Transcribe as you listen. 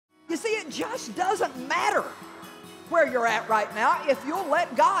You see, it just doesn't matter where you're at right now. If you'll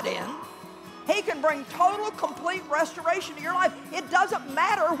let God in, He can bring total, complete restoration to your life. It doesn't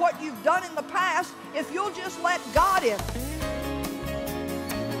matter what you've done in the past if you'll just let God in.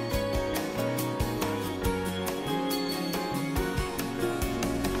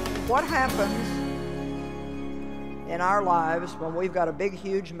 What happens in our lives when we've got a big,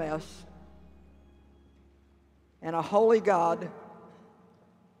 huge mess and a holy God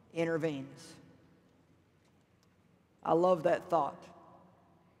intervenes? I love that thought.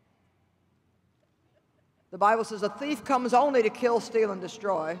 The Bible says a thief comes only to kill, steal, and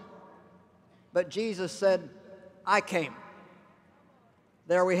destroy, but Jesus said, I came.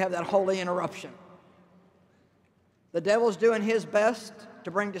 There we have that holy interruption. The devil's doing his best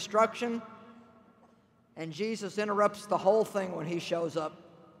to bring destruction, and Jesus interrupts the whole thing when He shows up.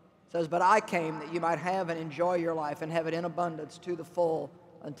 Says, but I came that you might have and enjoy your life and have it in abundance to the full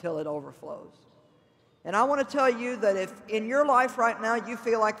until it overflows. And I want to tell you that if in your life right now you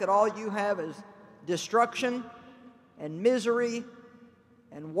feel like that all you have is destruction and misery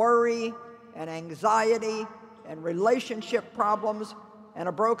and worry and anxiety and relationship problems and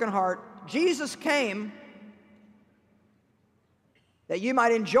a broken heart, Jesus came that you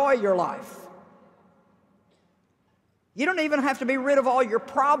might enjoy your life. You don't even have to be rid of all your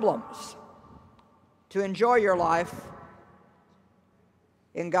problems to enjoy your life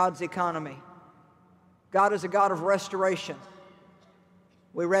in God's economy. God is a God of restoration.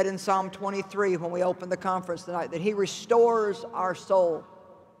 We read in Psalm 23 when we opened the conference tonight that He restores our soul.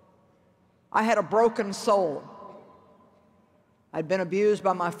 I had a broken soul. I'd been abused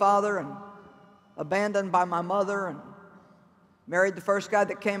by my father and abandoned by my mother, and married the first guy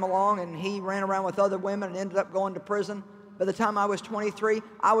that came along, and he ran around with other women and ended up going to prison. By the time I was 23,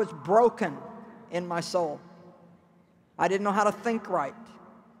 I was broken in my soul. I didn't know how to think right.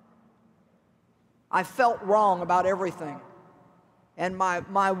 I felt wrong about everything. And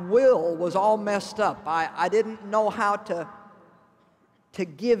my will was all messed up. I didn't know how to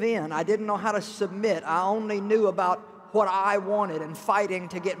give in. I didn't know how to submit. I only knew about what I wanted and fighting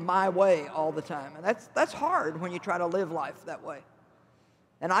to get my way all the time. And that's hard when you try to live life that way.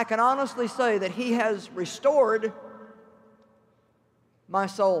 And I can honestly say that He has restored my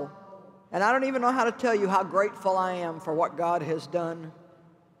soul. And I don't even know how to tell you how grateful I am for what God has done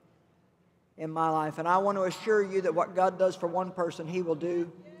in my life. And I want to assure you that what God does for one person, He will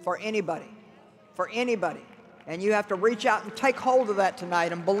do for anybody. For anybody. And you have to reach out and take hold of that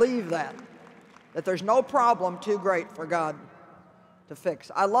tonight and believe that there's no problem too great for God to fix.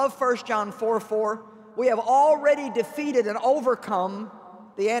 I love 1 John 4:4. We have already defeated and overcome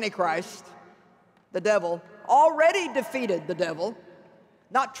the Antichrist, the devil. Already defeated the devil.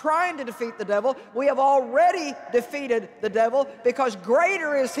 Not trying to defeat the devil. We have already defeated the devil, because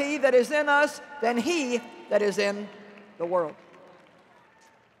greater is He that is in us than he that is in the world.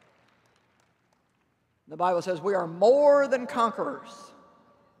 The Bible says we are more than conquerors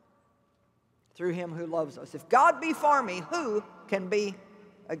through Him who loves us. If God be for me, who can be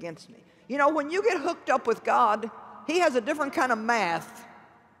against me? You know, when you get hooked up with God, He has a different kind of math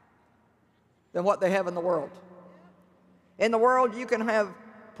than what they have in the world. In the world, you can have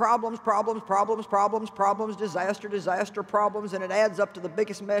problems, disaster problems, and it adds up to the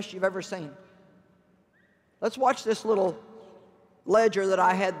biggest mess you've ever seen. Let's watch this little ledger that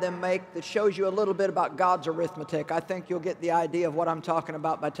I had them make that shows you a little bit about God's arithmetic. I think you'll get the idea of what I'm talking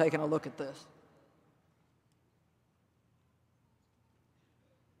about by taking a look at this.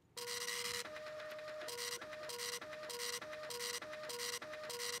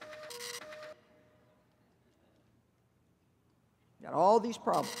 Got all these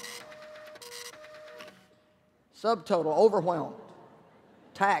problems. Subtotal, overwhelmed.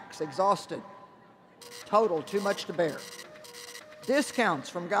 Tax, exhausted. Total, too much to bear. Discounts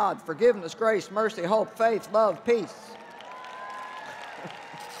from God, forgiveness, grace, mercy, hope, faith, love, peace.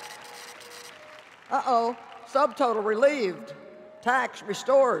 Uh-oh, subtotal, relieved. Tax,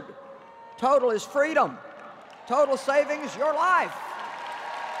 restored. Total is freedom. Total savings, your life.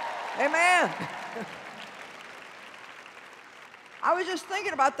 Amen. I was just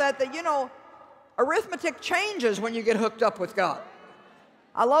thinking about that you know, arithmetic changes when you get hooked up with God.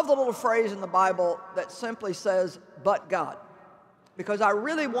 I love the little phrase in the Bible that simply says, but God. Because I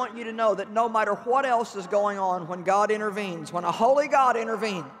really want you to know that no matter what else is going on, when God intervenes, when a holy God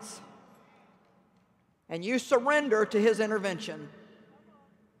intervenes, and you surrender to His intervention,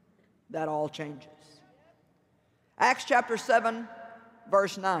 that all changes. Acts chapter 7,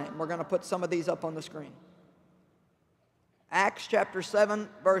 verse 9. We're going to put some of these up on the screen. Acts chapter 7,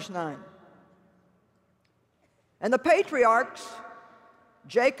 verse 9. And the patriarchs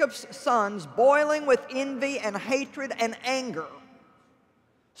Jacob's sons, boiling with envy and hatred and anger,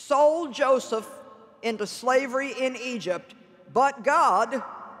 sold Joseph into slavery in Egypt. But God,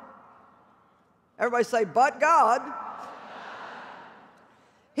 everybody say, but God.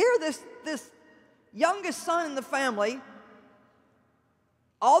 Here, this youngest son in the family,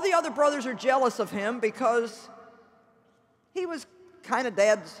 all the other brothers are jealous of him because he was kind of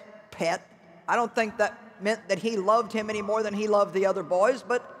Dad's pet. I don't think that meant that he loved him any more than he loved the other boys,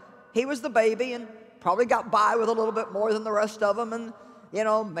 but he was the baby and probably got by with a little bit more than the rest of them, and, you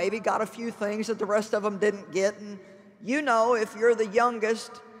know, maybe got a few things that the rest of them didn't get. And you know, if you're the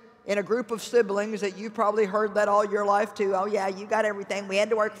youngest in a group of siblings, that you probably heard that all your life too. Oh yeah, you got everything. We had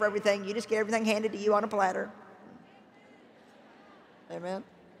to work for everything. You just get everything handed to you on a platter. Amen.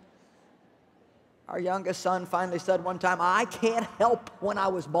 Our youngest son finally said one time, I can't help when I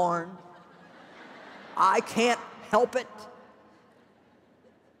was born. I can't help it.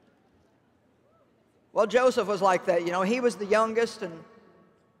 Well, Joseph was like that. You know, he was the youngest, and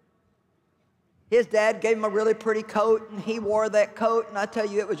his dad gave him a really pretty coat, and he wore that coat, and I tell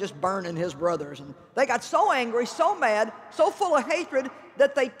you, it was just burning his brothers. And they got so angry, so mad, so full of hatred,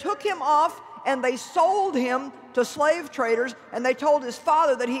 that they took him off and they sold him to slave traders, and they told his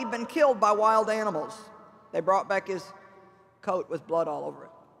father that he'd been killed by wild animals. They brought back his coat with blood all over it.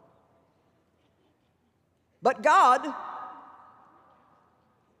 But God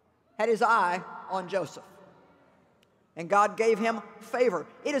had his eye on Joseph, and God gave him favor.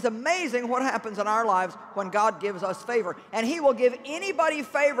 It is amazing what happens in our lives when God gives us favor, and he will give anybody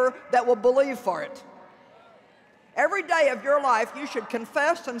favor that will believe for it. Every day of your life, you should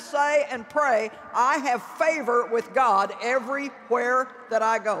confess and say and pray, I have favor with God everywhere that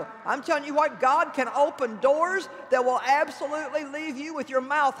I go. I'm telling you what, God can open doors that will absolutely leave you with your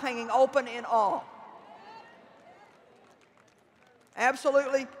mouth hanging open in awe.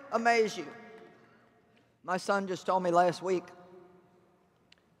 Absolutely amaze you. My son just told me last week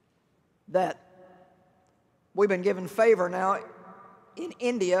that we've been given favor now in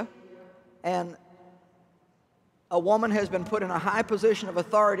India, and a woman has been put in a high position of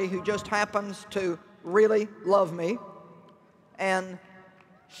authority who just happens to really love me, and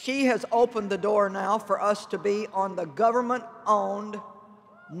she has opened the door now for us to be on the government-owned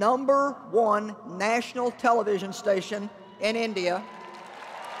 #1 national television station in India.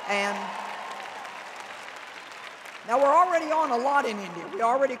 And now we're already on a lot in India. We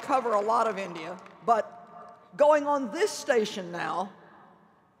already cover a lot of India, but going on this station now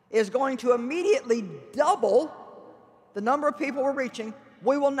is going to immediately double the number of people we're reaching.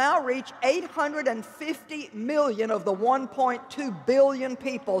 We will now reach 850 million of the 1.2 billion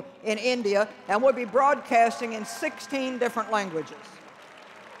people in India, and we'll be broadcasting in 16 different languages.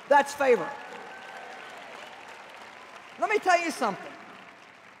 That's favor. Let me tell you something.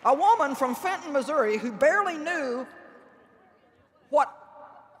 A woman from Fenton, Missouri, who barely knew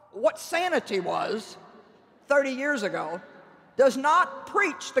what sanity was 30 years ago, does not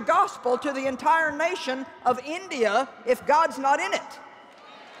preach the gospel to the entire nation of India if God's not in it.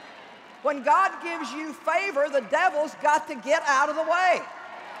 When God gives you favor, the devil's got to get out of the way.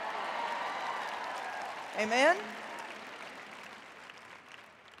 Amen?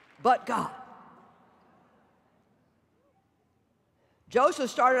 But God. Joseph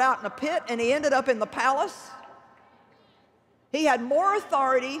started out in a pit, and he ended up in the palace. He had more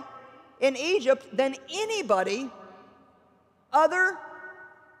authority in Egypt than anybody other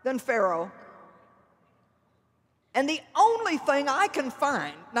than Pharaoh. And the only thing I can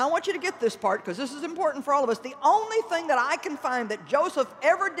find, now I want you to get this part because this is important for all of us, the only thing that I can find that Joseph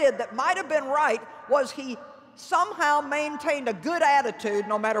ever did that might have been right was he somehow maintained a good attitude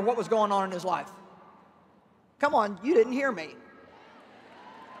no matter what was going on in his life. Come on, you didn't hear me.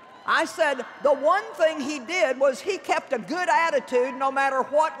 I said the one thing he did was he kept a good attitude no matter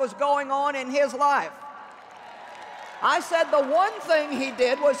what was going on in his life. I said the one thing he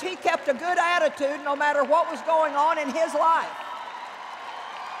did was he kept a good attitude no matter what was going on in his life.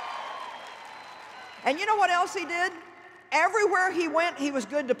 And you know what else he did? Everywhere he went, he was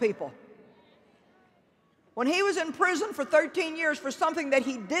good to people. When he was in prison for 13 years for something that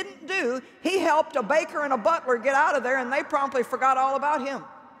he didn't do, he helped a baker and a butler get out of there, and they promptly forgot all about him.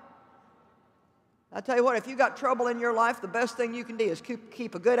 I tell you what, if you got trouble in your life, the best thing you can do is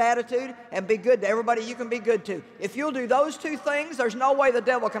keep a good attitude and be good to everybody you can be good to. If you'll do those two things, there's no way the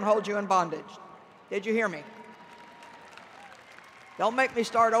devil can hold you in bondage. Did you hear me? Don't make me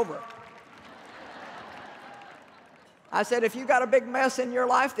start over. I said, if you got a big mess in your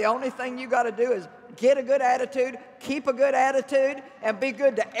life, the only thing you got to do is get a good attitude, keep a good attitude, and be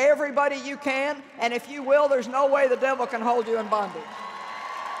good to everybody you can. And if you will, there's no way the devil can hold you in bondage.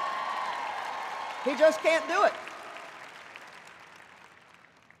 He just can't do it.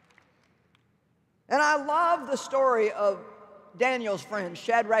 And I love the story of Daniel's friends,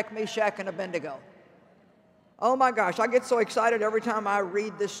 Shadrach, Meshach, and Abednego. Oh my gosh, I get so excited every time I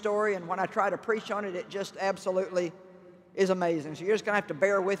read this story, and when I try to preach on it, it just absolutely is amazing. So you're just going to have to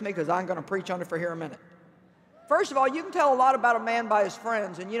bear with me because I'm going to preach on it for here a minute. First of all, you can tell a lot about a man by his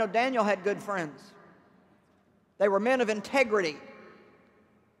friends, and you know Daniel had good friends. They were men of integrity,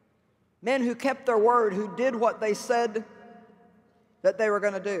 men who kept their word, who did what they said that they were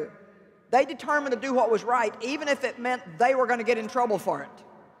going to do. They determined to do what was right, even if it meant they were going to get in trouble for it.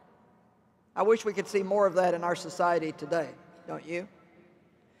 I wish we could see more of that in our society today, don't you?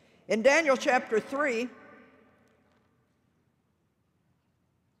 In Daniel chapter 3,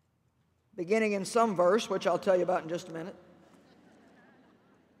 beginning in some verse, which I'll tell you about in just a minute,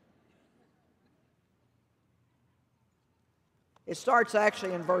 it starts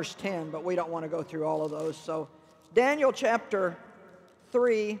actually in verse 10, but we don't want to go through all of those. So Daniel chapter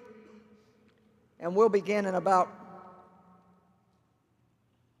 3, and we'll begin in about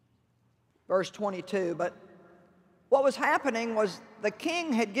verse 22. But what was happening was the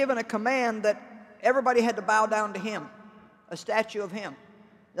king had given a command that everybody had to bow down to him, a statue of him.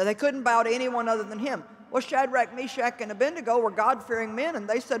 That they couldn't bow to anyone other than him. Well, Shadrach, Meshach, and Abednego were God-fearing men, and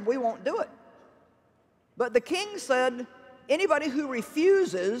they said, we won't do it. But the king said, anybody who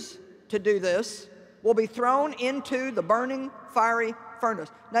refuses to do this will be thrown into the burning, fiery furnace.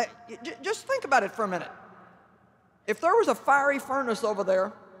 Now, just think about it for a minute. If there was a fiery furnace over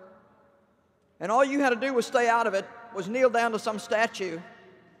there, and all you had to do was stay out of it, was kneel down to some statue,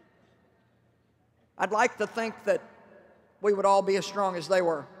 I'd like to think that we would all be as strong as they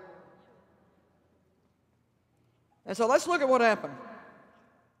were. And so let's look at what happened.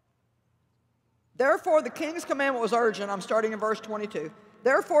 Therefore, the king's commandment was urgent. I'm starting in verse 22.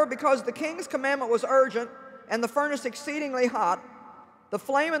 Therefore, because the king's commandment was urgent and the furnace exceedingly hot, the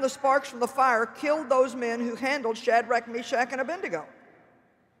flame and the sparks from the fire killed those men who handled Shadrach, Meshach, and Abednego.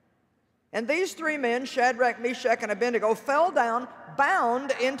 And these three men, Shadrach, Meshach, and Abednego, fell down,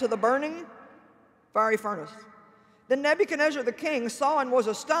 bound into the burning, fiery furnace. Then Nebuchadnezzar the king saw and was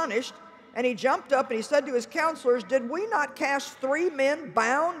astonished, and he jumped up and he said to his counselors, did we not cast three men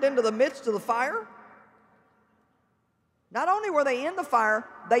bound into the midst of the fire? Not only were they in the fire,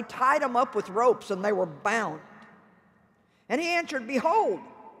 they tied them up with ropes and they were bound. And he answered, behold,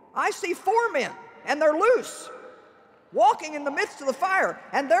 I see four men, and they're loose, walking in the midst of the fire,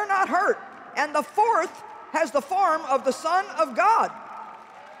 and they're not hurt. And the fourth has the form of the Son of God.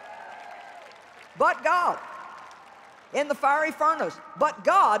 But God, in the fiery furnace, but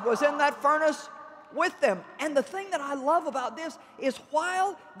God was in that furnace with them. And the thing that I love about this is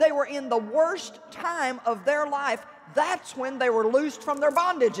while they were in the worst time of their life, that's when they were loosed from their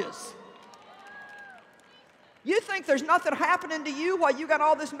bondages. You think there's nothing happening to you while you got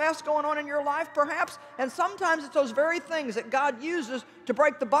all this mess going on in your life, perhaps? And sometimes it's those very things that God uses to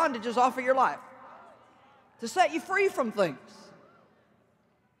break the bondages off of your life, to set you free from things.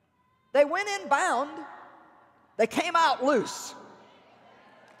 They went in bound, they came out loose.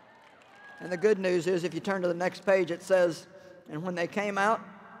 And the good news is, if you turn to the next page, it says, and when they came out,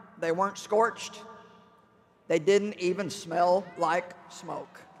 they weren't scorched. They didn't even smell like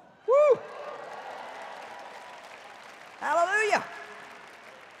smoke. Woo! Hallelujah.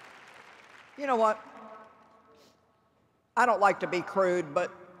 You know what? I don't like to be crude,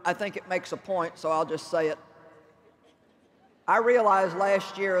 but I think it makes a point, so I'll just say it. I realized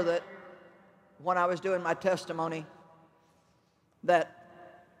last year that when I was doing my testimony that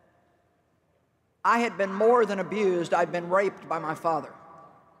I had been more than abused. I'd been raped by my father.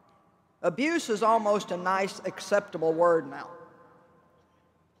 Abuse is almost a nice, acceptable word now.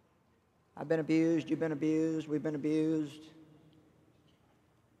 I've been abused, you've been abused, we've been abused.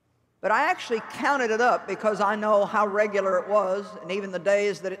 But I actually counted it up because I know how regular it was and even the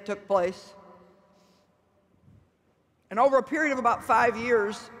days that it took place. And over a period of about 5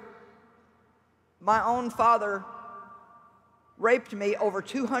 years, my own father raped me over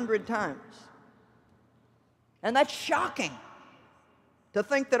 200 times. And that's shocking to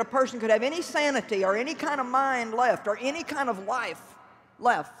think that a person could have any sanity or any kind of mind left or any kind of life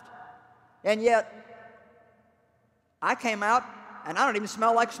left. And yet, I came out and I don't even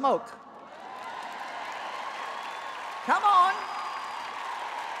smell like smoke. Come on.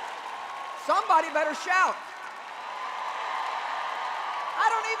 Somebody better shout. I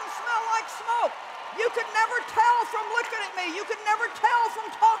don't even smell like smoke. You could never tell from looking at me. You could never tell from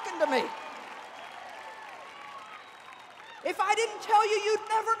talking to me. If I didn't tell you, you'd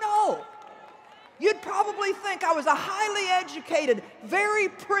never know. You'd probably think I was a highly educated, very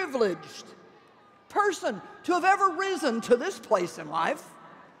privileged, person to have ever risen to this place in life.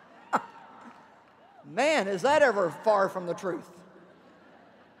 Man, is that ever far from the truth.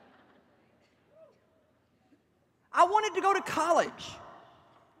 I wanted to go to college,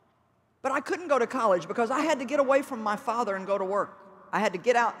 but I couldn't go to college because I had to get away from my father and go to work. I had to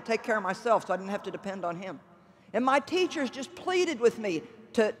get out and take care of myself so I didn't have to depend on him. And my teachers just pleaded with me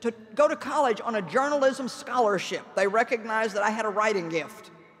to go to college on a journalism scholarship. They recognized that I had a writing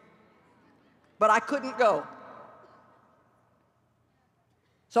gift, but I couldn't go.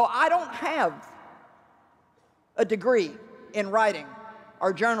 So I don't have a degree in writing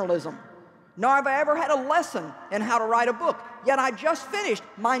or journalism, nor have I ever had a lesson in how to write a book. Yet I just finished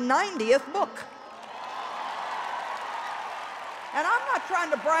my 90th book. And I'm not trying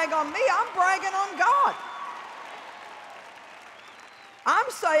to brag on me, I'm bragging on God. I'm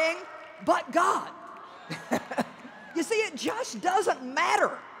saying, but God. You see, it just doesn't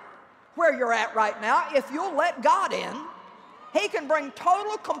matter where you're at right now. If you'll let God in, He can bring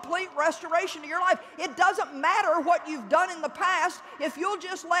total, complete restoration to your life. It doesn't matter what you've done in the past if you'll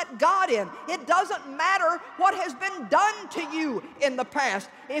just let God in. It doesn't matter what has been done to you in the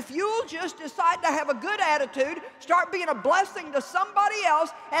past. If you'll just decide to have a good attitude, start being a blessing to somebody else,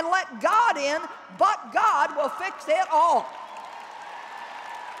 and let God in, but God will fix it all.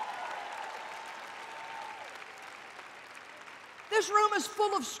 This room is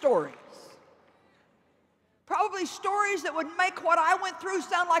full of stories. Probably stories that would make what I went through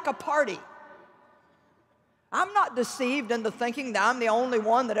sound like a party. I'm not deceived into thinking that I'm the only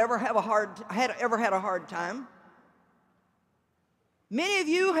one that ever had a hard time. Many of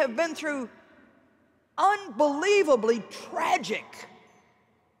you have been through unbelievably tragic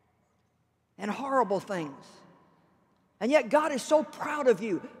and horrible things. And yet God is so proud of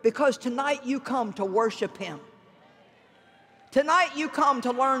you because tonight you come to worship Him. Tonight you come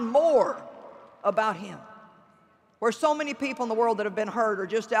to learn more about Him. Where so many people in the world that have been hurt are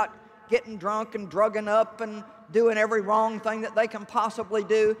just out getting drunk and drugging up and doing every wrong thing that they can possibly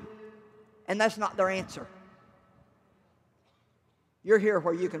do, and that's not their answer. You're here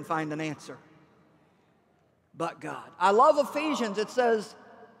where you can find an answer. But God. I love Ephesians. It says,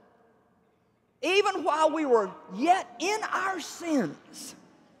 even while we were yet in our sins,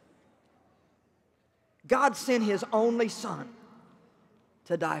 God sent His only Son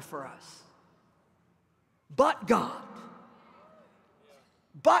to die for us. But God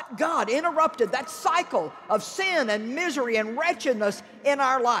interrupted that cycle of sin and misery and wretchedness in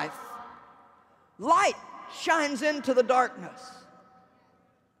our life. Light shines into the darkness.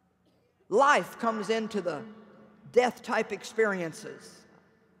 Life comes into the death-type experiences.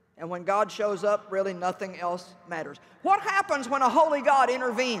 And when God shows up, really nothing else matters. What happens when a holy God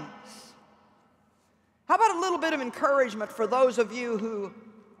intervenes? How about a little bit of encouragement for those of you who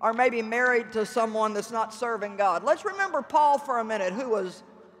are maybe married to someone that's not serving God? Let's remember Paul for a minute, who was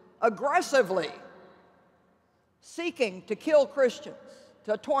aggressively seeking to kill Christians,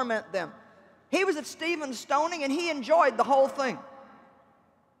 to torment them. He was at Stephen's stoning and he enjoyed the whole thing.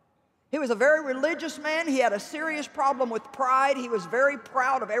 He was a very religious man. He had a serious problem with pride. He was very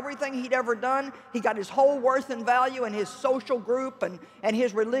proud of everything he'd ever done. He got his whole worth and value in his social group and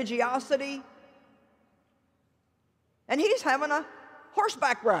his religiosity. And he's having a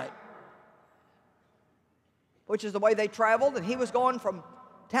horseback ride, which is the way they traveled, and he was going from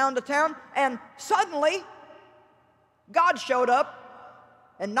town to town, and suddenly God showed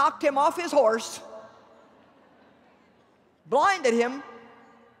up and knocked him off his horse, blinded him,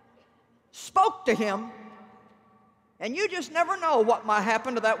 spoke to him, and you just never know what might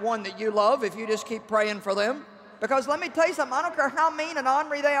happen to that one that you love if you just keep praying for them. Because let me tell you something, I don't care how mean and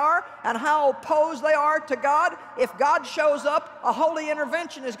ornery they are and how opposed they are to God, if God shows up, a holy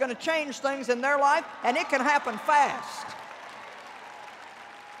intervention is going to change things in their life, and it can happen fast.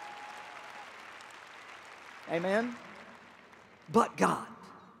 Amen? But God.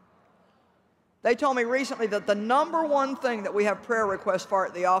 They told me recently that the number one thing that we have prayer requests for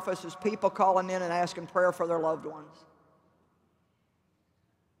at the office is people calling in and asking prayer for their loved ones.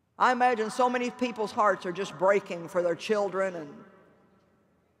 I imagine so many people's hearts are just breaking for their children and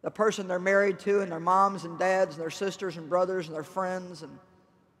the person they're married to and their moms and dads and their sisters and brothers and their friends. And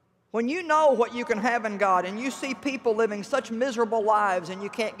when you know what you can have in God and you see people living such miserable lives and you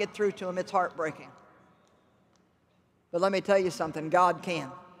can't get through to them, it's heartbreaking. But let me tell you something, God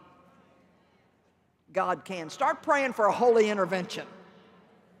can. God can. Start praying for a holy intervention.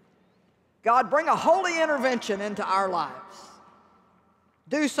 God, bring a holy intervention into our lives.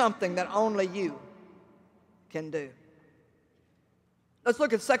 Do something that only you can do. Let's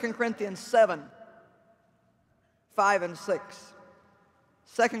look at 2 Corinthians 7, 5 and 6.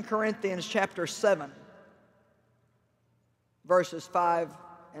 2 Corinthians chapter 7, verses 5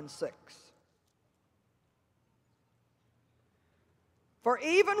 and 6. For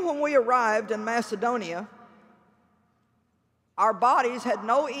even when we arrived in Macedonia, our bodies had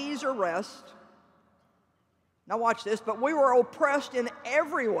no ease or rest. Now watch this. But we were oppressed in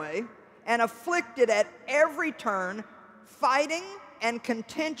every way and afflicted at every turn, fighting and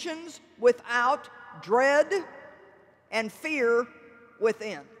contentions without, dread and fear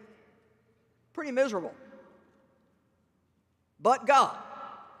within. Pretty miserable. But God.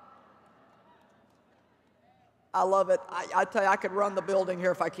 I love it. I tell you, I could run the building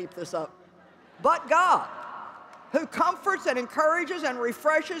here if I keep this up. But God, who comforts and encourages and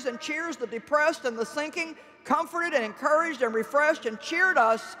refreshes and cheers the depressed and the sinking, comforted and encouraged and refreshed and cheered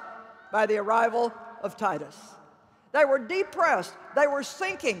us by the arrival of Titus. They were depressed, they were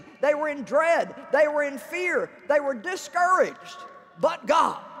sinking, they were in dread, they were in fear, they were discouraged, but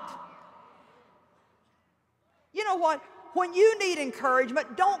God. You know what? When you need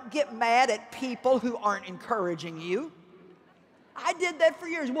encouragement, don't get mad at people who aren't encouraging you. I did that for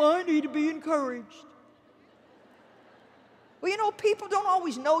years. Well, I need to be encouraged. Well, you know, people don't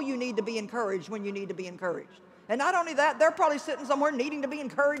always know you need to be encouraged when you need to be encouraged. And not only that, they're probably sitting somewhere needing to be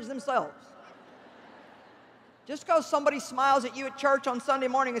encouraged themselves. Just because somebody smiles at you at church on Sunday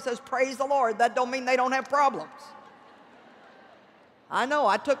morning and says, praise the Lord, that don't mean they don't have problems. I know,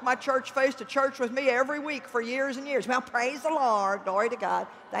 I took my church face to church with me every week for years and years. Well, praise the Lord, glory to God.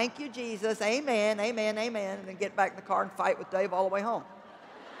 Thank you, Jesus, amen, amen, amen. And then get back in the car and fight with Dave all the way home.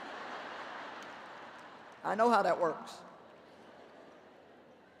 I know how that works.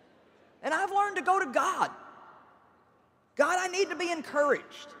 And I've learned to go to God. God, I need to be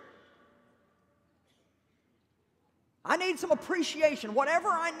encouraged. I need some appreciation. Whatever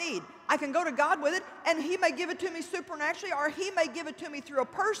I need, I can go to God with it, and He may give it to me supernaturally, or He may give it to me through a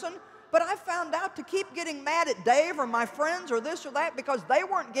person. But I found out to keep getting mad at Dave or my friends or this or that because they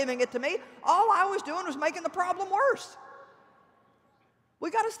weren't giving it to me, all I was doing was making the problem worse.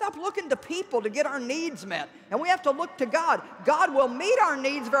 We got to stop looking to people to get our needs met, and we have to look to God. God will meet our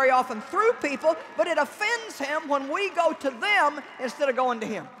needs very often through people, but it offends Him when we go to them instead of going to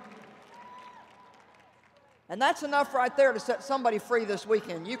Him. And that's enough right there to set somebody free this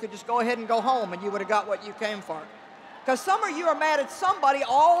weekend. You could just go ahead and go home and you would have got what you came for. Because some of you are mad at somebody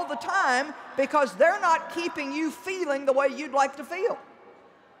all the time because they're not keeping you feeling the way you'd like to feel.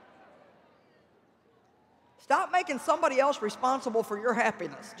 Stop making somebody else responsible for your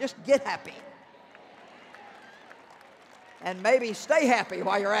happiness. Just get happy. And maybe stay happy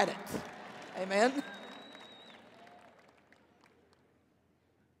while you're at it. Amen?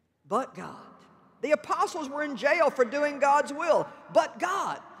 But God. The apostles were in jail for doing God's will, but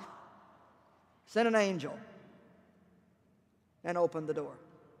God sent an angel and opened the door.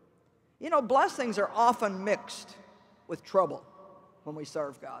 You know, blessings are often mixed with trouble when we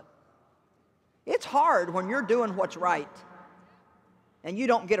serve God. It's hard when you're doing what's right and you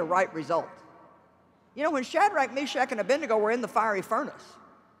don't get a right result. You know, when Shadrach, Meshach, and Abednego were in the fiery furnace,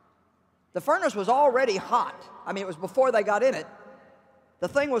 the furnace was already hot. I mean, it was before they got in it. The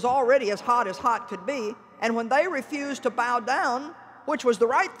thing was already as hot could be, and when they refused to bow down, which was the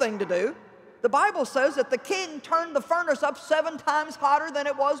right thing to do, the Bible says that the king turned the furnace up 7 times hotter than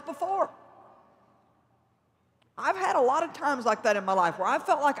it was before. I've had a lot of times like that in my life where I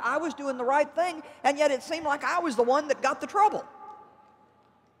felt like I was doing the right thing, and yet it seemed like I was the one that got the trouble.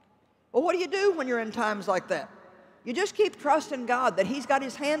 Well, what do you do when you're in times like that? You just keep trusting God that He's got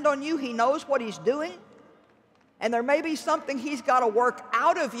His hand on you, He knows what He's doing, and there may be something He's got to work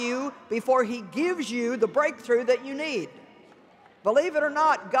out of you before He gives you the breakthrough that you need. Believe it or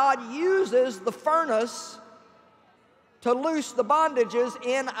not, God uses the furnace to loose the bondages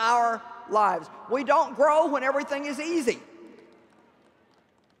in our lives. We don't grow when everything is easy.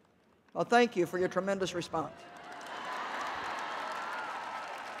 Well, thank you for your tremendous response.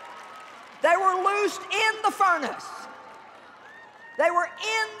 They were loosed in the furnace. They were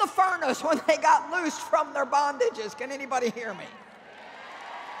in the furnace when they got loosed from their bondages. Can anybody hear me?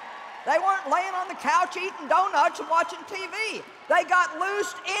 They weren't laying on the couch eating donuts and watching TV. They got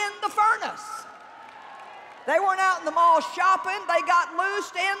loosed in the furnace. They weren't out in the mall shopping. They got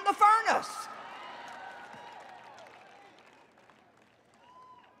loosed in the furnace.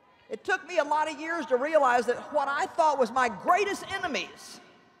 It took me a lot of years to realize that what I thought was my greatest enemies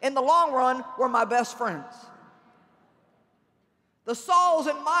in the long run were my best friends. The Sauls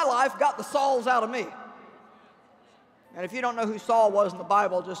in my life got the Sauls out of me. And if you don't know who Saul was in the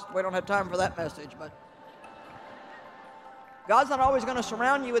Bible, we don't have time for that message, but God's not always going to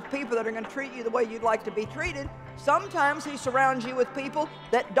surround you with people that are going to treat you the way you'd like to be treated. Sometimes He surrounds you with people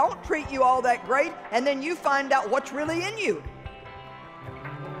that don't treat you all that great, and then you find out what's really in you.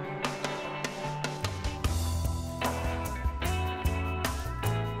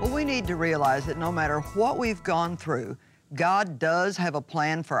 Well, we need to realize that no matter what we've gone through, God does have a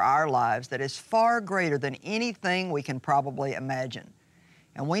plan for our lives that is far greater than anything we can probably imagine.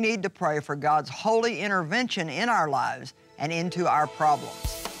 And we need to pray for God's holy intervention in our lives and into our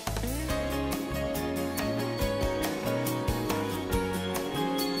problems.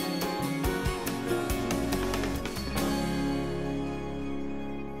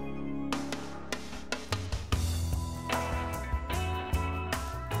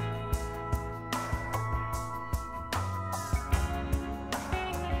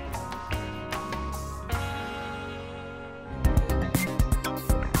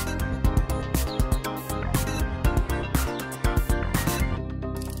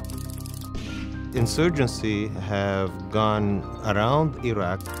 Insurgency have gone around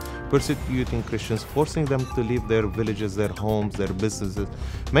Iraq, persecuting Christians, forcing them to leave their villages, their homes, their businesses.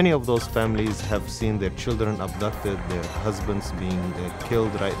 Many of those families have seen their children abducted, their husbands being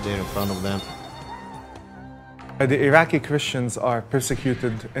killed right there in front of them. The Iraqi Christians are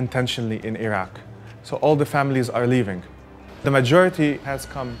persecuted intentionally in Iraq, so all the families are leaving. The majority has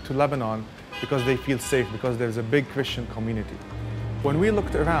come to Lebanon because they feel safe, because there's a big Christian community. When we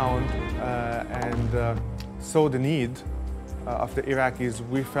looked around and saw the need of the Iraqis,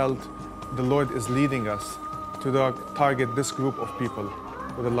 we felt the Lord is leading us to target this group of people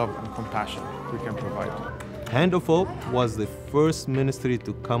with the love and compassion we can provide. Hand of Hope was the first ministry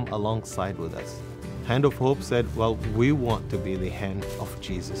to come alongside with us. Hand of Hope said, well, we want to be the hand of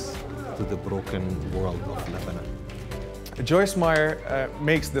Jesus to the broken world of Lebanon. Joyce Meyer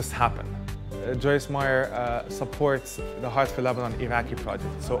makes this happen. Joyce Meyer supports the Heart for Lebanon Iraqi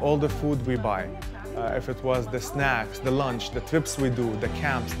project. So all the food we buy, if it was the snacks, the lunch, the trips we do, the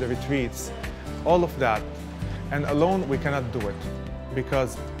camps, the retreats, all of that. And alone we cannot do it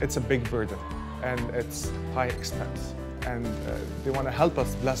because it's a big burden and it's high expense. And they want to help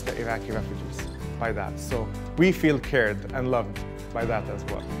us bless the Iraqi refugees by that. So we feel cared and loved by that as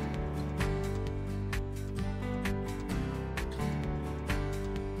well.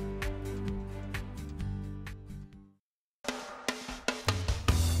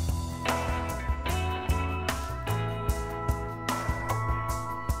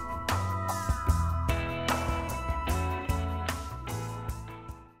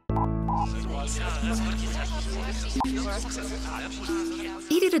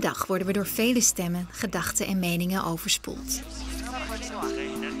 Iedere dag worden we door vele stemmen, gedachten en meningen overspoeld.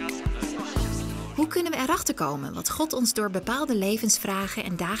 Hoe kunnen we erachter komen wat God ons door bepaalde levensvragen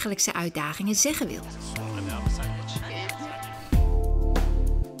en dagelijkse uitdagingen zeggen wil?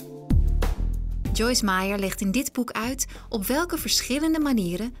 Joyce Meyer legt in dit boek uit op welke verschillende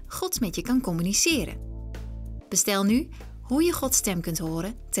manieren God met je kan communiceren. Bestel nu hoe je Gods stem kunt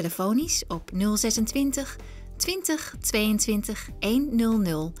horen, telefonisch op 026 20 22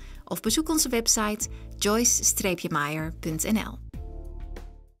 100 of bezoek onze website joyce-meyer.nl.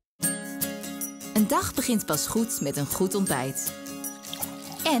 Een dag begint pas goed met een goed ontbijt.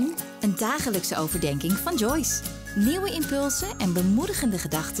 En een dagelijkse overdenking van Joyce. Nieuwe impulsen en bemoedigende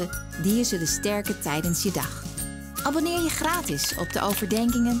gedachten die je zullen sterken tijdens je dag. Abonneer je gratis op de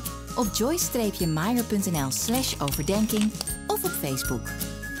overdenkingen op joyce-meyer.nl/overdenking of op Facebook.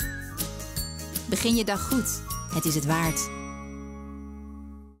 Begin je dag goed. Het is het waard.